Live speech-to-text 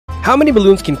How many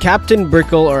balloons can Captain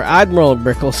Brickell or Admiral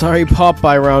Brickell, pop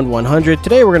by round 100?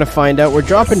 Today we're going to find out. We're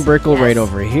dropping Brickell right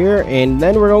over here, and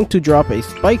then we're going to drop a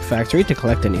Spike Factory to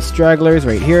collect any stragglers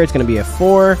right here. It's going to be a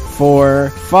 4, 4,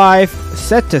 5,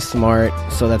 set to smart,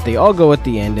 so that they all go at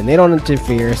the end and they don't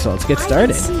interfere, so let's get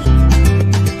started.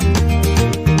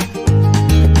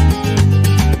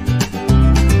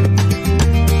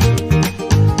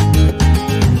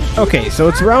 Okay, so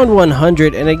it's round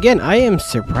 100, and again, I am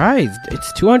surprised.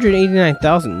 It's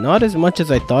 289,000, not as much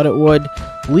as I thought it would.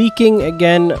 Leaking,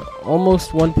 again, almost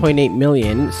 1.8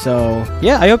 million. So,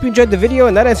 yeah, I hope you enjoyed the video,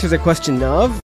 and that answers the question of...